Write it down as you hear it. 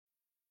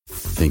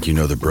Think you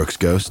know the Brooks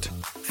Ghost?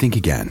 Think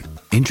again.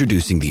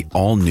 Introducing the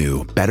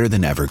all-new,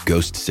 better-than-ever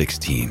Ghost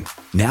 16.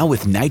 Now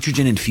with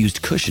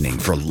nitrogen-infused cushioning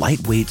for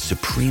lightweight,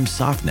 supreme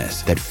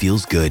softness that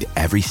feels good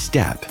every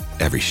step,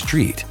 every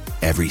street,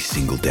 every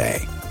single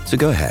day. So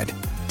go ahead,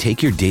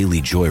 take your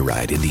daily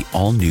joyride in the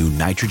all-new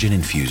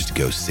nitrogen-infused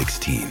Ghost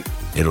 16.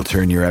 It'll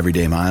turn your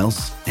everyday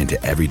miles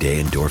into everyday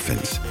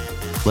endorphins.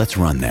 Let's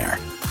run there.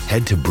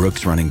 Head to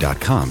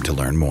brooksrunning.com to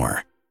learn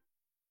more.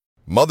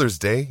 Mother's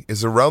Day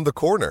is around the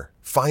corner.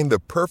 Find the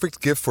perfect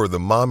gift for the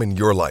mom in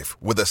your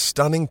life with a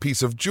stunning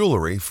piece of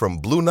jewelry from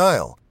Blue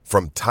Nile.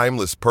 From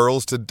timeless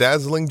pearls to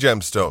dazzling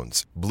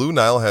gemstones, Blue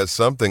Nile has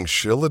something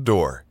she'll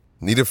adore.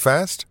 Need it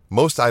fast?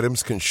 Most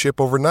items can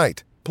ship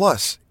overnight.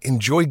 Plus,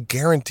 enjoy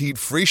guaranteed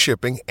free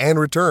shipping and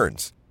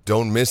returns.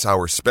 Don't miss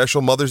our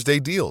special Mother's Day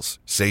deals.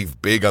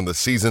 Save big on the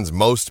season's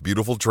most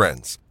beautiful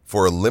trends.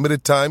 For a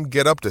limited time,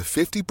 get up to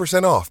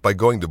 50% off by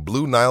going to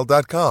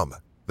BlueNile.com.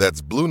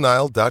 That's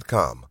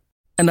BlueNile.com.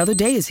 Another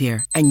day is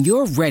here, and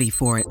you're ready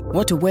for it.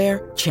 What to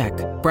wear? Check.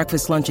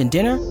 Breakfast, lunch, and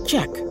dinner?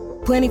 Check.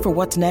 Planning for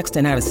what's next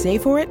and how to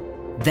save for it?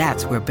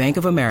 That's where Bank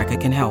of America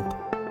can help.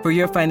 For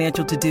your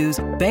financial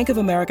to-dos, Bank of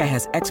America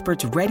has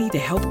experts ready to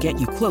help get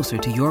you closer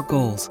to your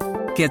goals.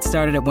 Get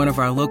started at one of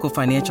our local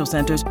financial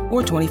centers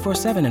or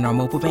 24/7 in our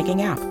mobile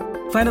banking app.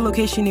 Find a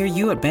location near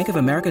you at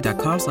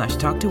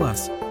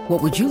bankofamerica.com/talktous.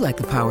 What would you like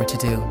the power to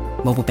do?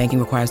 Mobile banking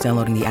requires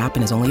downloading the app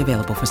and is only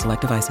available for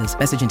select devices.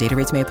 Message and data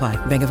rates may apply.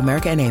 Bank of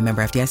America N.A.,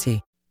 member FDIC.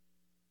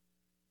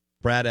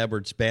 Brad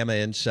Edwards, Bama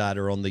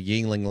Insider on the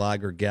Yingling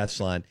Lager guest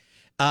line.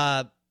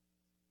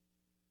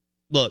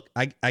 Look,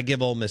 I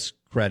give Ole Miss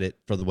credit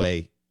for the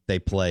way they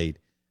played.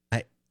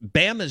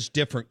 Bama's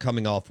different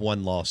coming off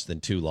one loss than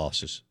two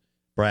losses,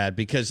 Brad,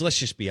 because let's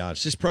just be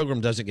honest. This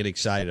program doesn't get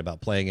excited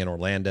about playing in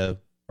Orlando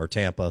or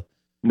Tampa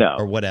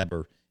or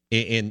whatever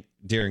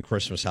during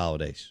Christmas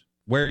holidays.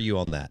 Where are you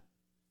on that?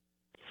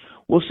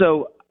 Well,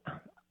 so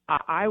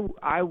I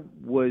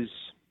was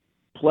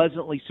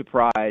pleasantly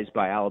surprised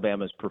by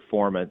Alabama's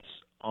performance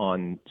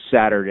on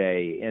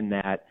Saturday in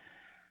that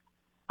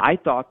I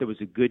thought there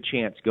was a good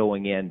chance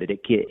going in that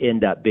it could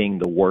end up being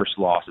the worst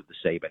loss of the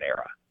Saban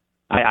era.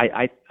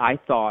 I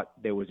thought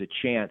there was a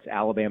chance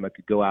Alabama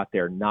could go out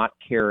there not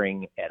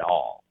caring at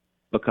all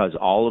because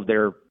all of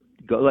their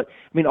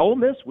Ole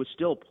Miss was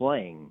still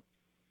playing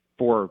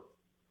for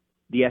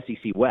the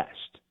SEC West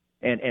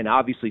and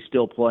obviously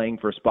still playing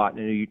for a spot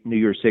in a New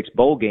Year's Six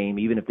bowl game,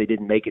 even if they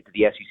didn't make it to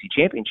the SEC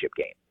championship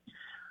game.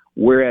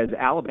 Whereas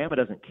Alabama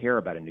doesn't care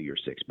about a New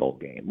Year's Six bowl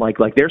game. Like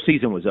their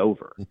season was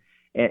over.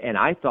 And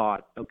I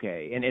thought,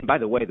 okay, and by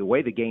the way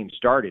the game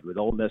started with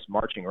Ole Miss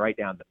marching right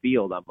down the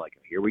field, I'm like,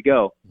 here we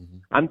go. Mm-hmm.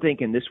 I'm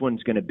thinking this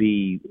one's going to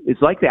be –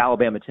 it's like the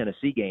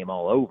Alabama-Tennessee game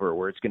all over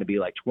where it's going to be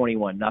like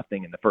 21-0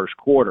 in the first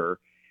quarter.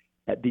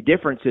 The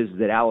difference is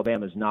that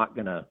Alabama's not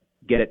going to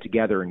get it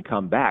together and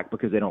come back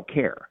because they don't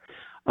care.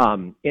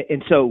 And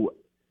so,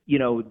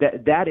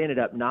 that ended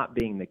up not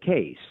being the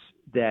case,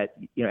 that,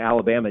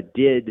 Alabama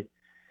did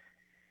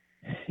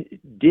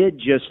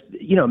just,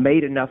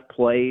 made enough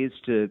plays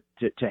to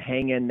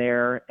hang in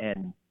there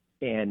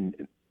and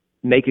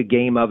make a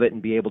game of it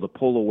and be able to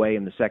pull away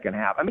in the second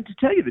half. I mean, to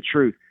tell you the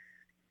truth,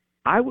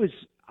 I was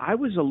a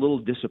little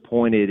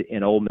disappointed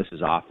in Ole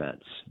Miss's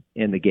offense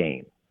in the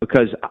game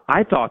because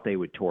I thought they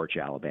would torch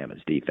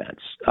Alabama's defense.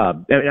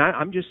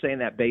 I'm just saying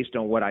that based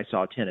on what I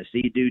saw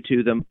Tennessee do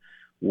to them,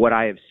 what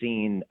I have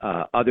seen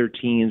other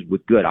teams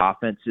with good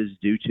offenses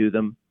do to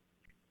them.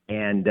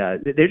 And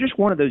they're just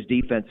one of those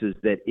defenses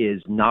that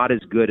is not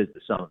as good as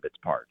the sum of its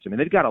parts. I mean,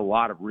 they've got a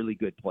lot of really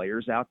good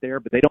players out there,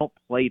 but they don't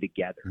play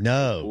together.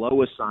 No. They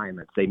blow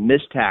assignments. They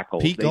miss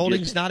tackles. Pete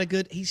Golding's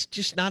he's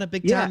just not a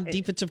big-time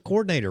defensive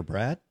coordinator,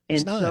 Brad.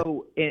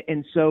 So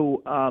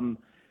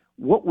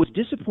what was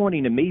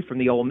disappointing to me from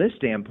the Ole Miss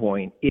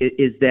standpoint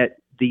is that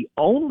the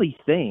only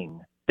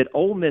thing that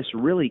Ole Miss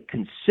really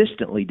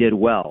consistently did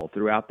well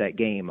throughout that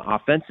game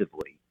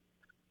offensively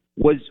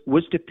was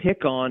to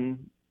pick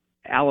on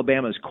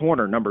Alabama's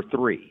corner, number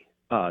 3,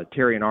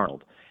 Terrion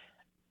Arnold.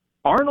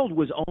 Arnold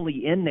was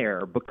only in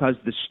there because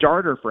the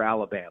starter for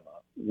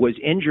Alabama was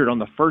injured on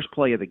the first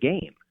play of the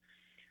game.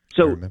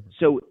 So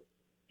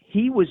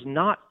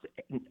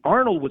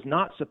Arnold was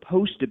not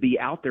supposed to be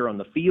out there on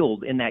the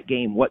field in that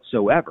game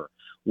whatsoever.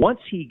 Once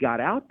he got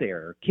out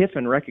there,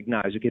 Kiffin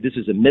recognized, okay, this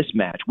is a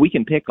mismatch. We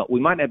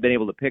might have been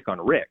able to pick on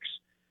Ricks,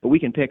 but we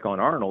can pick on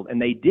Arnold. And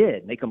they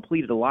did. They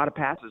completed a lot of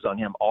passes on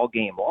him all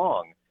game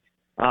long.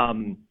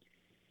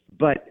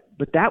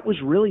 But that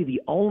was really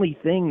the only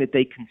thing that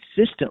they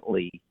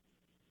consistently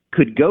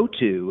could go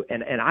to.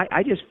 And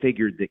I just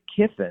figured that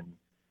Kiffin,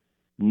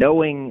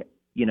 knowing,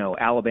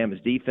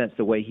 Alabama's defense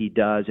the way he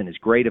does and as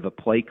great of a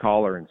play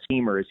caller and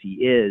schemer as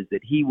he is,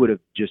 that he would have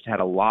just had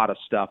a lot of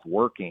stuff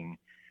working.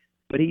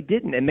 But he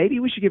didn't. And maybe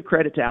we should give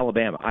credit to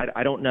Alabama.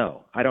 I don't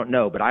know.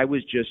 But I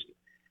was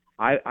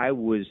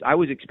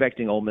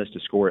expecting Ole Miss to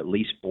score at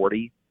least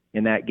 40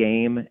 in that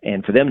game,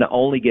 and for them to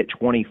only get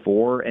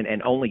 24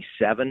 and only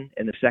 7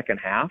 in the second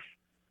half,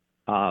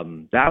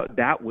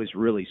 that was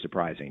really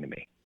surprising to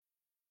me.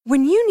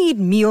 When you need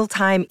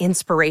mealtime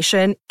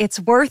inspiration,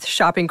 it's worth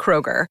shopping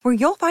Kroger, where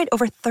you'll find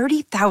over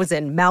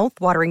 30,000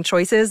 mouth-watering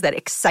choices that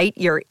excite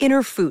your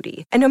inner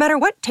foodie. And no matter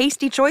what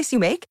tasty choice you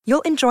make,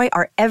 you'll enjoy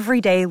our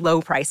everyday low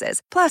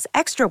prices, plus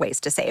extra ways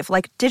to save,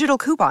 like digital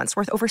coupons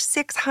worth over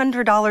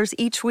 $600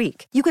 each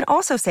week. You can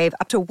also save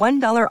up to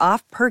 $1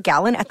 off per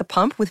gallon at the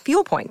pump with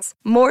fuel points.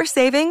 More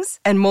savings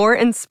and more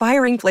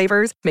inspiring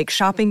flavors make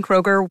shopping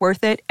Kroger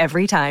worth it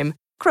every time.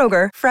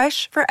 Kroger,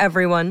 fresh for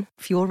everyone.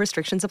 Fuel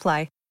restrictions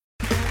apply.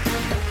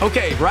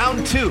 Okay,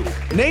 round two.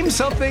 Name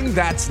something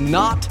that's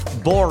not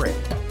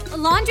boring. A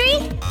laundry?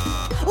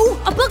 Ooh,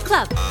 a book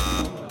club.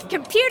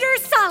 Computer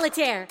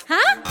solitaire,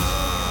 huh?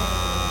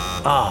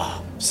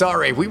 Ah, oh,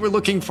 sorry, we were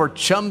looking for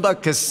Chumba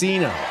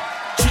Casino.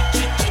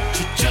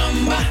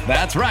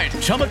 That's right,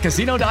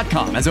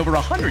 ChumbaCasino.com has over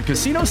 100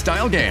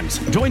 casino-style games.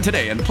 Join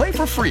today and play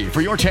for free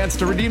for your chance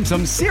to redeem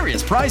some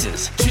serious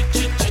prizes.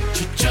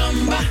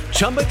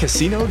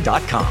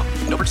 ChumbaCasino.com.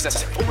 No purchase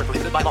necessary. Void where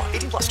prohibited by law.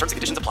 18+. Terms and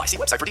conditions apply. See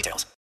website for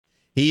details.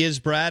 He is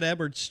Brad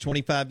Edwards,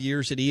 25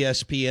 years at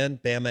ESPN,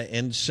 Bama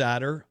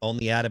Insider on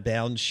the Out of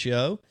Bounds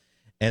show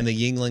and the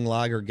Yuengling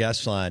Lager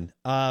guest line.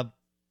 Where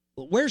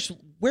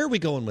are we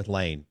going with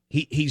Lane?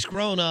 He's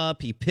grown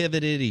up. He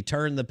pivoted. He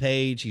turned the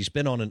page. He's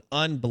been on an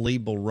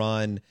unbelievable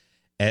run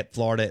at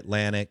Florida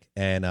Atlantic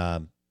and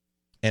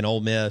Ole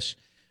Miss.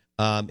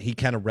 He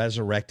kind of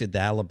resurrected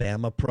the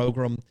Alabama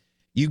program.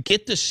 You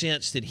get the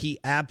sense that he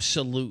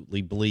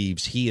absolutely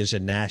believes he is a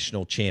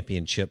national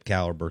championship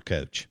caliber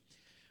coach.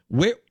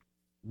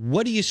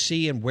 What do you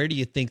see, and where do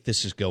you think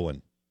this is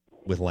going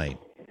with Lane?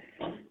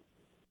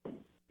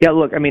 Yeah,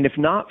 look, I mean, if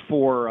not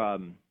for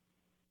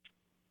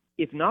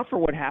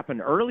what happened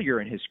earlier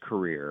in his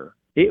career,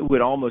 it would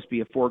almost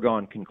be a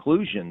foregone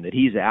conclusion that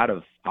he's out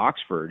of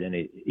Oxford, and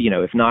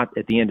if not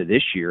at the end of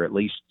this year, at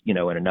least in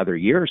another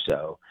year or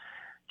so,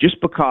 just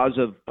because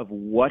of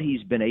what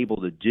he's been able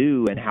to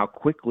do and how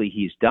quickly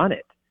he's done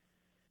it.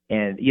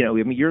 And I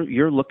mean,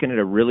 you're looking at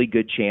a really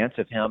good chance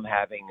of him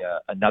having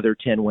another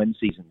 10-win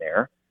season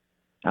there.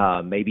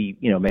 Maybe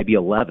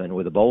 11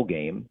 with a bowl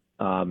game.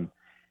 And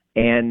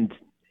when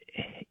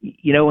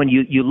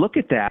you look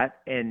at that,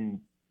 and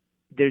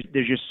there's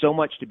just so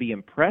much to be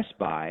impressed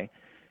by,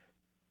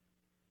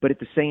 but at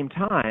the same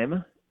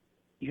time,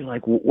 you're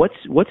like, what's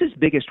his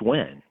biggest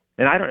win?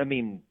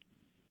 And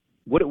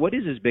what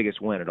is his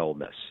biggest win at Ole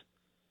Miss?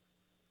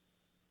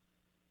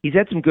 He's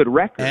had some good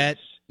records. At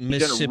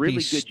Mississippi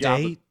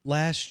State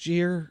last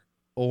year,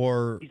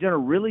 or he's done a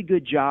really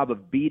good job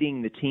of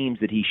beating the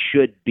teams that he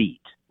should beat.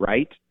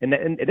 Right, and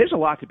there's a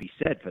lot to be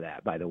said for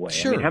that. By the way,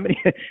 sure. I mean,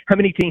 how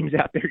many teams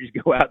out there just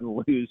go out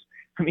and lose?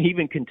 I mean,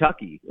 even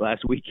Kentucky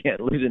last weekend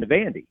losing to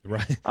Vandy.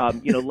 Right.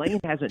 Lane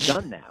hasn't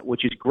done that,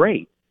 which is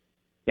great.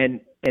 And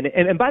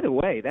by the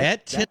way,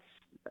 that's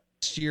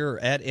last year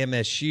at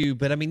MSU,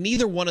 but I mean,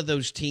 neither one of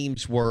those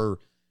teams were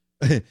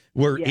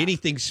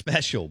anything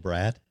special,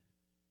 Brad.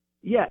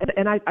 Yeah,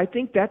 and I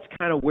think that's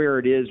kind of where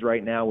it is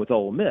right now with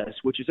Ole Miss,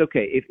 which is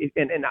okay.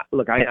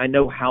 Look, I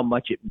know how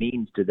much it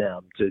means to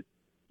them to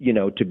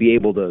be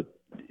able to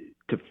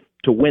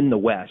win the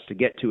West, to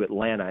get to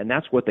Atlanta, and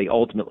that's what they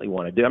ultimately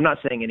want to do. I'm not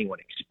saying anyone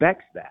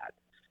expects that,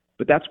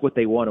 but that's what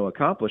they want to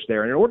accomplish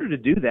there. And in order to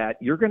do that,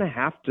 you're going to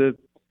have to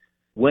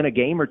win a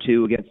game or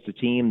two against a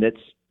team that's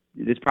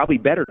probably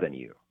better than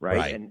you,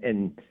 right?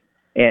 And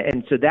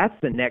so that's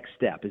the next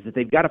step, is that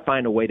they've got to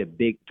find a way to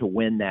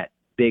win that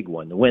big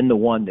one, to win the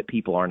one that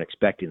people aren't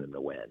expecting them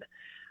to win.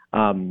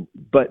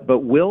 But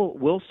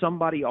will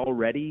somebody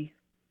already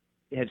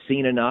have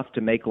seen enough to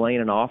make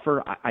Lane an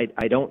offer?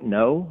 I don't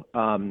know.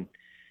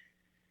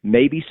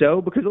 Maybe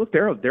so, because look,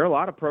 there are a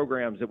lot of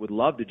programs that would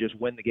love to just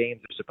win the games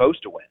they're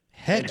supposed to win.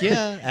 Heck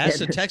yeah, ask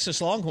the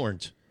Texas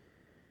Longhorns.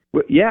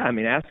 Well, yeah, I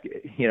mean, ask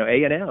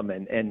A&M,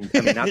 and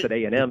I mean, not that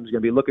A&M is going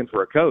to be looking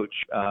for a coach.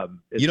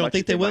 You don't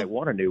think they will? Might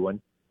want a new one.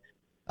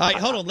 All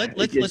right, hold on. Let's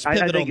pivot on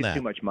that. I think it's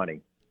too much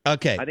money.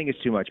 Okay, I think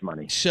it's too much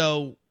money.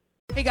 So.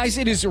 Hey guys,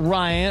 it is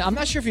Ryan. I'm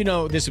not sure if you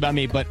know this about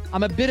me, but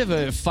I'm a bit of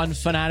a fun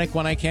fanatic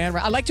when I can.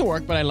 I like to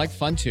work, but I like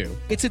fun too.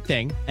 It's a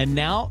thing. And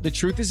now the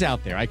truth is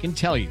out there. I can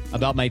tell you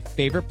about my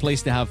favorite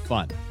place to have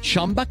fun.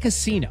 Chumba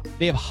Casino.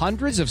 They have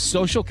hundreds of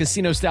social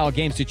casino style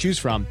games to choose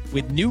from,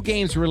 with new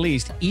games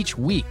released each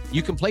week.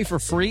 You can play for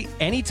free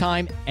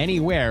anytime,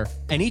 anywhere.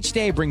 And each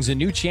day brings a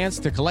new chance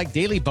to collect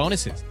daily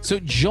bonuses. So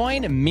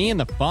join me in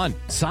the fun.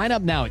 Sign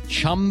up now at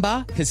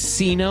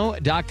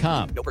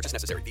ChumbaCasino.com. No purchase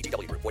necessary.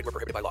 VGW Group. Void where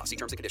prohibited by law. See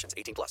terms and conditions.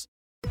 18+.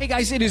 Hey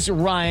guys, it is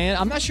Ryan.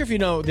 I'm not sure if you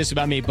know this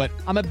about me, but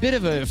I'm a bit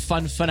of a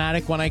fun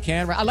fanatic when I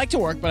can. I like to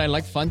work, but I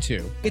like fun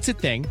too. It's a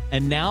thing.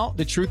 And now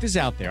the truth is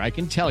out there. I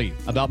can tell you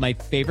about my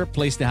favorite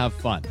place to have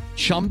fun.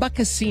 Chumba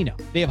Casino.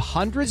 They have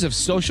hundreds of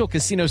social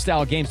casino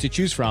style games to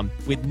choose from,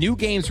 with new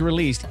games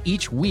released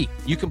each week.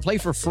 You can play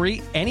for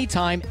free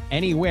anytime,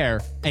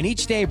 anywhere. And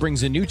each day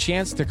brings a new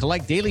chance to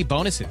collect daily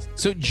bonuses.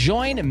 So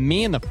join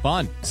me in the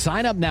fun.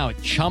 Sign up now at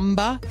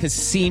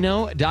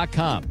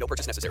ChumbaCasino.com. No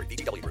purchase necessary.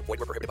 VGW Group. Void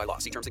where prohibited by law.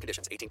 See terms and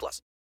conditions.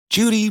 18+.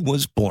 Judy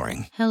was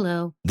boring.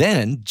 Hello.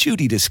 Then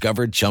Judy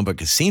discovered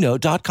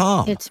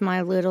ChumbaCasino.com. It's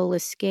my little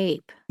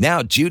escape.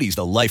 Now Judy's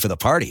the life of the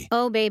party.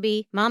 Oh,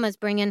 baby, mama's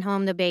bringing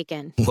home the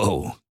bacon.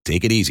 Whoa,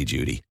 take it easy,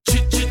 Judy.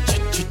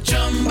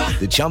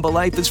 The Chumba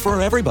life is for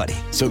everybody.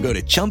 So go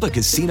to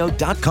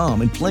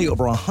ChumbaCasino.com and play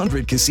over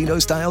 100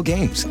 casino-style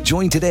games.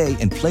 Join today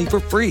and play for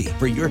free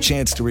for your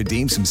chance to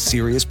redeem some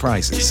serious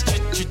prizes.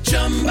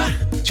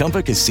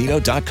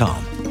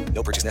 ChumbaCasino.com.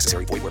 No purchase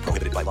necessary. Void where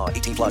prohibited by law.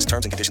 18 plus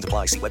terms and conditions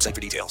apply. See website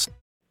for details.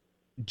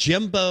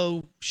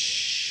 Jimbo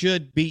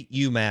should beat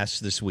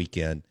UMass this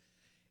weekend.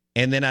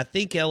 And then I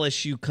think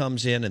LSU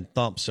comes in and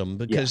thumps them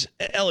because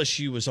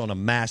LSU was on a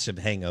massive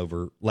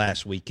hangover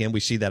last weekend. We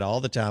see that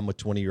all the time with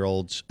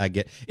 20-year-olds. I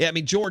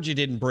mean, Georgia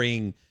didn't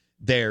bring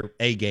their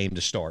A game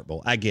to start.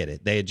 Well, I get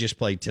it. They had just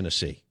played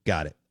Tennessee.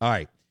 Got it. All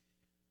right.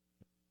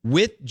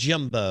 With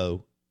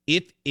Jimbo,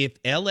 if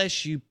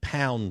LSU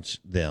pounds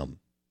them,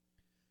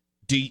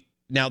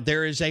 now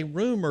there is a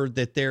rumor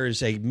that there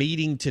is a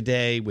meeting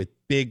today with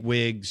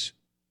bigwigs,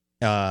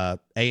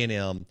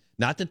 A&M.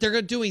 Not that they're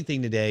going to do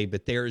anything today,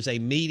 but there is a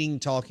meeting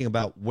talking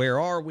about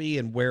where are we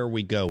and where are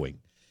we going.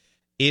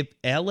 If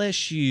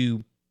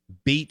LSU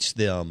beats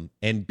them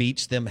and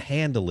beats them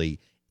handily,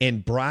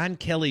 and Brian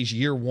Kelly's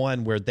year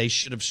one where they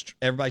should have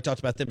 – everybody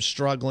talked about them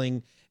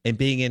struggling and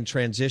being in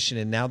transition,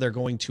 and now they're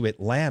going to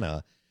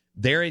Atlanta.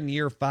 They're in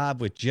year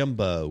 5 with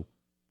Jimbo.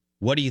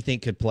 What do you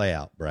think could play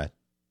out, Brad?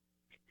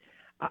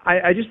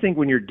 I just think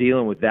when you're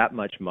dealing with that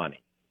much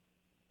money,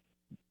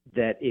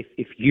 that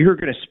if you're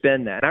going to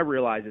spend that, and I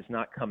realize it's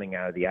not coming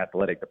out of the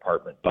athletic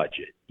department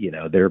budget. You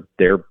know,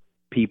 they're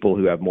people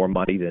who have more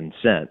money than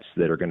sense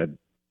that are going to,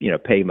 you know,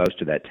 pay most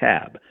of that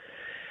tab.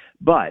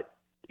 But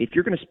if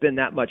you're going to spend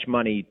that much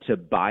money to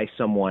buy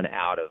someone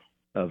out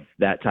of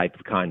that type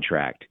of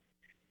contract,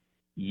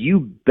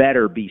 you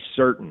better be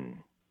certain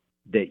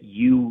that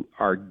you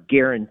are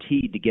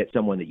guaranteed to get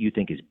someone that you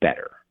think is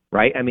better,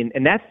 right? I mean,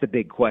 and that's the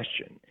big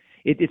question.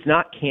 It's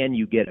not can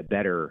you get a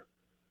better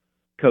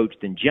coach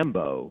than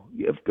Jimbo.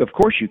 Of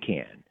course you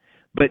can.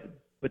 But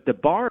the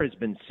bar has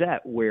been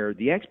set where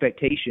the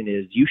expectation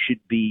is you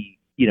should be,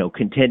 you know,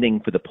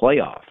 contending for the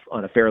playoff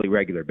on a fairly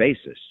regular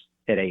basis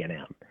at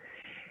A&M.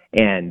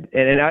 And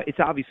it's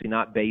obviously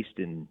not based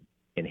in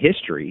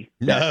history,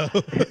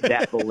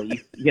 that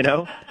belief, you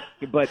know,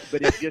 but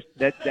it's just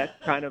that's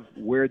kind of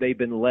where they've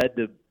been led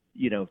to,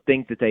 you know,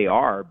 think that they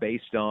are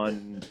based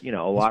on, you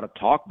know, a lot of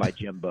talk by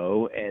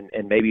Jimbo and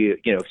maybe,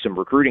 you know, some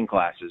recruiting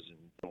classes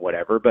and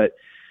whatever. But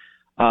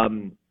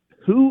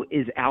who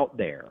is out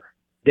there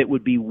that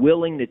would be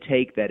willing to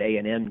take that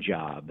A&M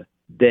job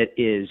that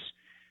is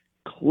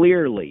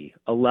clearly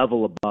a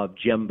level above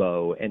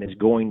Jimbo and is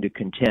going to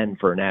contend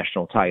for a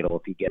national title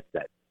if he gets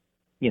that,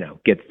 you know,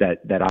 gets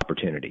that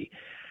opportunity?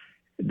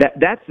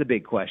 That's the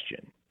big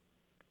question.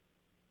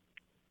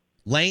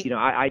 Lane, you know,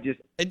 I just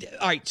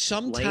all right.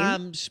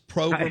 Sometimes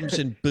programs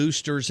and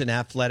boosters and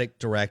athletic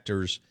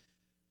directors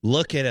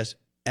look at us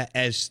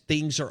as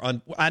things are.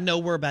 I know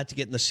we're about to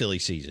get in the silly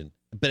season,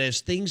 but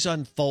as things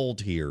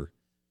unfold here,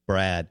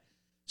 Brad,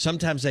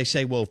 sometimes they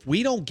say, "Well, if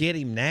we don't get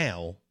him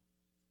now,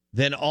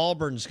 then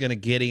Auburn's going to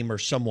get him or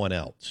someone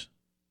else."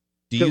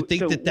 Do you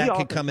think that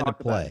could come into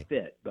play?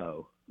 Fit,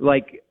 Bo.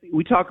 Like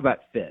we talk about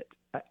fit.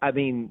 I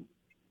mean,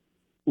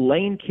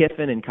 Lane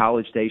Kiffin in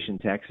College Station,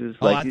 Texas.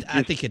 Like,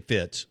 I think it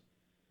fits.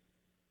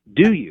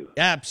 Do you?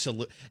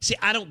 Absolutely. See,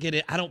 I don't get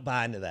it. I don't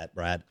buy into that,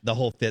 Brad, the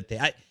whole fit thing.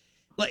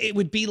 It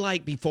would be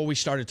like before we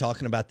started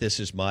talking about this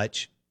as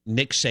much,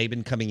 Nick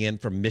Saban coming in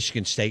from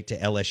Michigan State to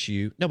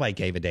LSU. Nobody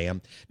gave a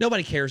damn.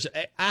 Nobody cares.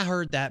 I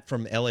heard that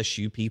from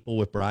LSU people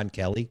with Brian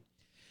Kelly.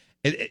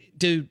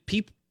 Dude,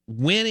 people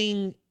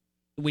winning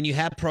when you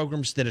have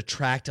programs that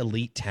attract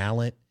elite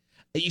talent,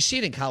 you see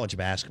it in college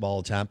basketball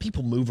all the time.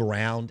 People move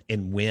around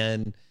and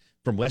win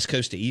from West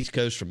Coast to East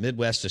Coast, from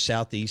Midwest to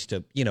Southeast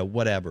to, you know,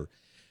 whatever.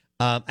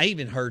 I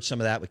even heard some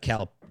of that with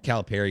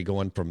Calipari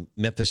going from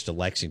Memphis to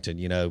Lexington.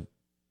 You know,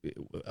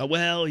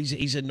 well,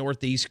 he's a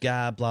Northeast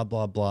guy. Blah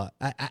blah blah.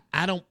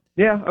 I don't.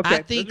 Yeah. Okay.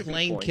 I think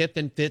Lane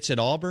Kiffin fits at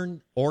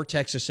Auburn or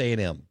Texas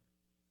A&M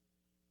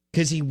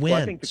because he wins.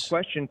 Well, I think the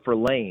question for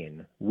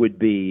Lane would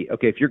be,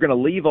 okay, if you're going to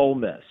leave Ole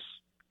Miss,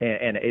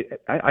 and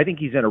I think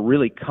he's in a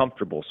really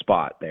comfortable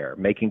spot there,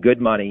 making good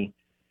money.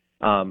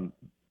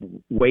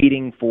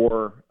 Waiting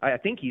for, I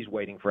think he's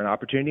waiting for an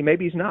opportunity.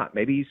 Maybe he's not.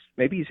 Maybe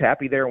he's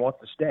happy there and wants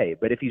to stay.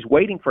 But if he's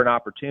waiting for an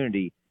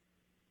opportunity,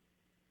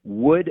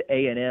 would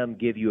A&M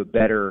give you a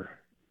better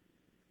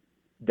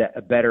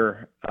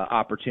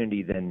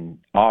opportunity than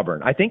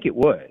Auburn? I think it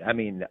would. I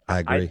mean,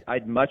 I agree.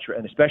 I'd much,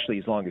 and especially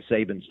as long as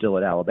Saban's still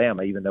at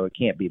Alabama, even though it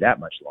can't be that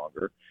much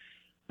longer.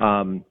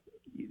 Of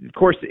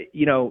course,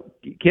 you know,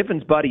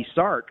 Kiffin's buddy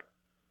Sark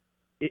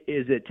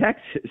is at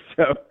Texas,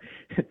 so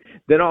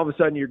then all of a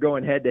sudden you're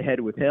going head to head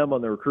with him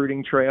on the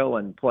recruiting trail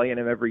and playing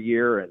him every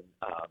year, and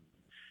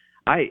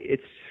I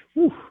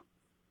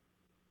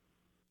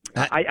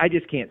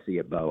just can't see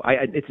it, Bo.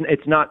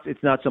 It's not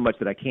so much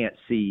that I can't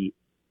see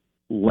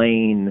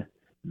Lane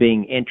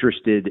being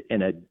interested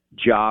in a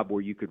job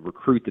where you could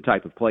recruit the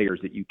type of players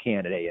that you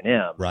can at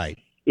A&M. Right.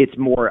 it's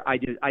more. I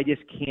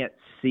just can't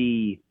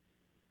see.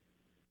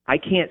 I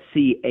can't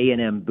see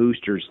A&M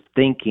boosters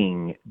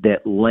thinking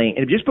that Lane,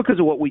 and just because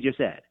of what we just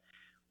said,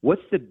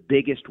 what's the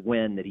biggest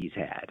win that he's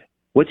had?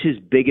 What's his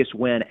biggest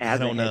win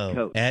as a head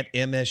coach? At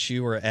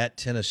MSU or at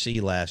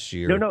Tennessee last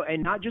year? No,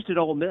 and not just at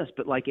Ole Miss,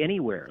 but like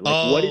anywhere.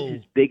 Like, what is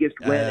his biggest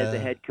win as a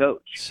head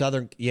coach?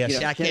 Southern, yes,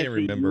 I can't even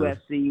remember.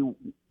 USC,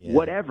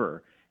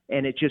 whatever.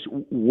 And it just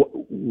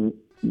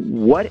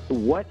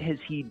what has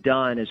he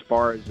done as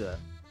far as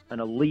an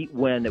elite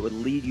win that would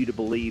lead you to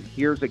believe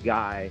here's a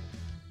guy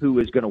who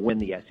is going to win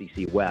the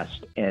SEC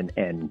West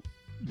and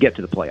get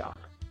to the playoff?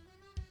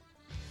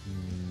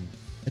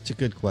 That's a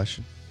good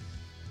question.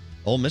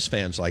 Ole Miss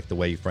fans like the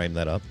way you frame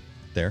that up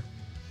there.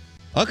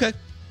 Okay.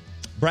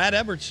 Brad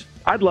Edwards.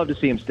 I'd love to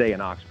see him stay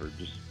in Oxford.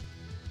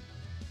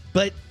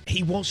 But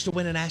he wants to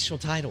win a national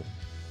title.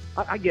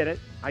 I get it.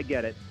 I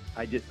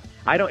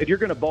don't. If you're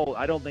going to bowl,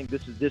 I don't think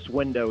this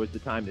window is the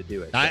time to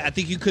do it. I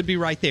think you could be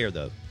right there,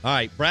 though. All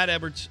right. Brad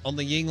Edwards on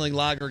the Yuengling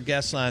Lager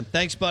guest line.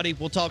 Thanks, buddy.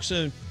 We'll talk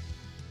soon.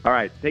 All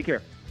right. Take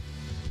care.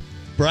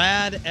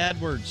 Brad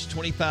Edwards,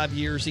 25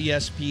 years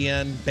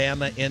ESPN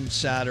Bama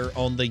insider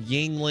on the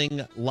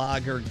Yuengling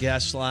Lager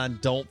guest line.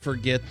 Don't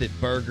forget that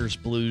Burgers,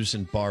 Blues,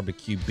 and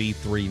Barbecue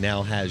B3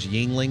 now has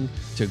Yuengling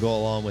to go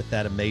along with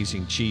that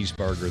amazing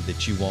cheeseburger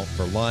that you want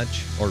for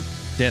lunch or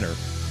dinner.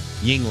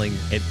 Yuengling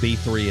at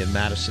B3 in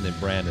Madison and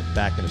Brandon.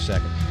 Back in a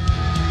second.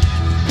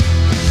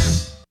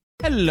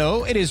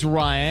 Hello, it is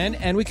Ryan,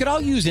 and we could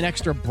all use an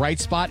extra bright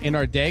spot in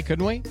our day,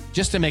 couldn't we?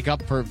 Just to make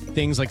up for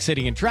things like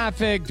sitting in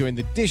traffic, doing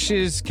the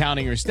dishes,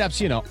 counting your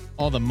steps,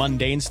 all the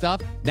mundane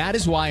stuff. That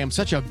is why I'm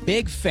such a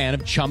big fan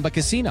of Chumba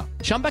Casino.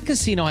 Chumba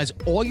Casino has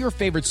all your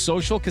favorite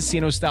social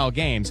casino-style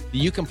games that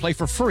you can play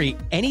for free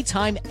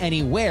anytime,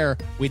 anywhere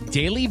with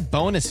daily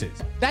bonuses.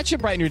 That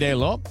should brighten your day a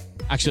little.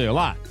 Actually, a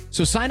lot.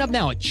 So sign up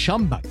now at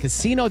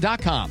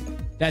ChumbaCasino.com.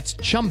 That's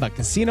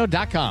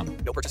ChumbaCasino.com.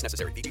 No purchase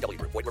necessary. VGW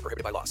Group. Void where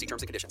prohibited by law. See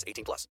terms and conditions.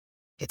 18+.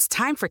 It's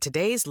time for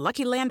today's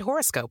Lucky Land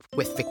horoscope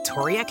with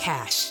Victoria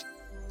Cash.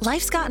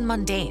 Life's gotten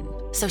mundane,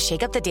 so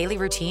shake up the daily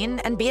routine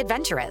and be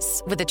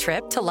adventurous with a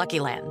trip to Lucky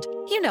Land.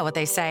 You know what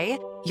they say.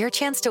 Your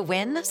chance to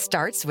win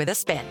starts with a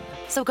spin.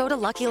 So go to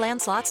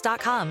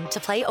LuckyLandSlots.com to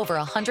play over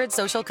 100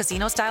 social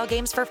casino-style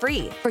games for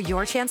free for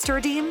your chance to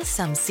redeem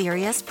some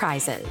serious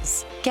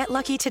prizes. Get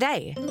lucky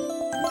today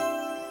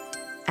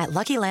at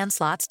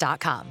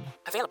LuckyLandSlots.com.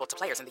 Available to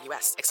players in the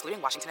U.S.,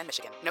 excluding Washington and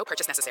Michigan. No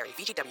purchase necessary.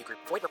 VGW Group.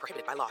 Void where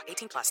prohibited by law.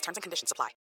 18+. Terms and conditions apply.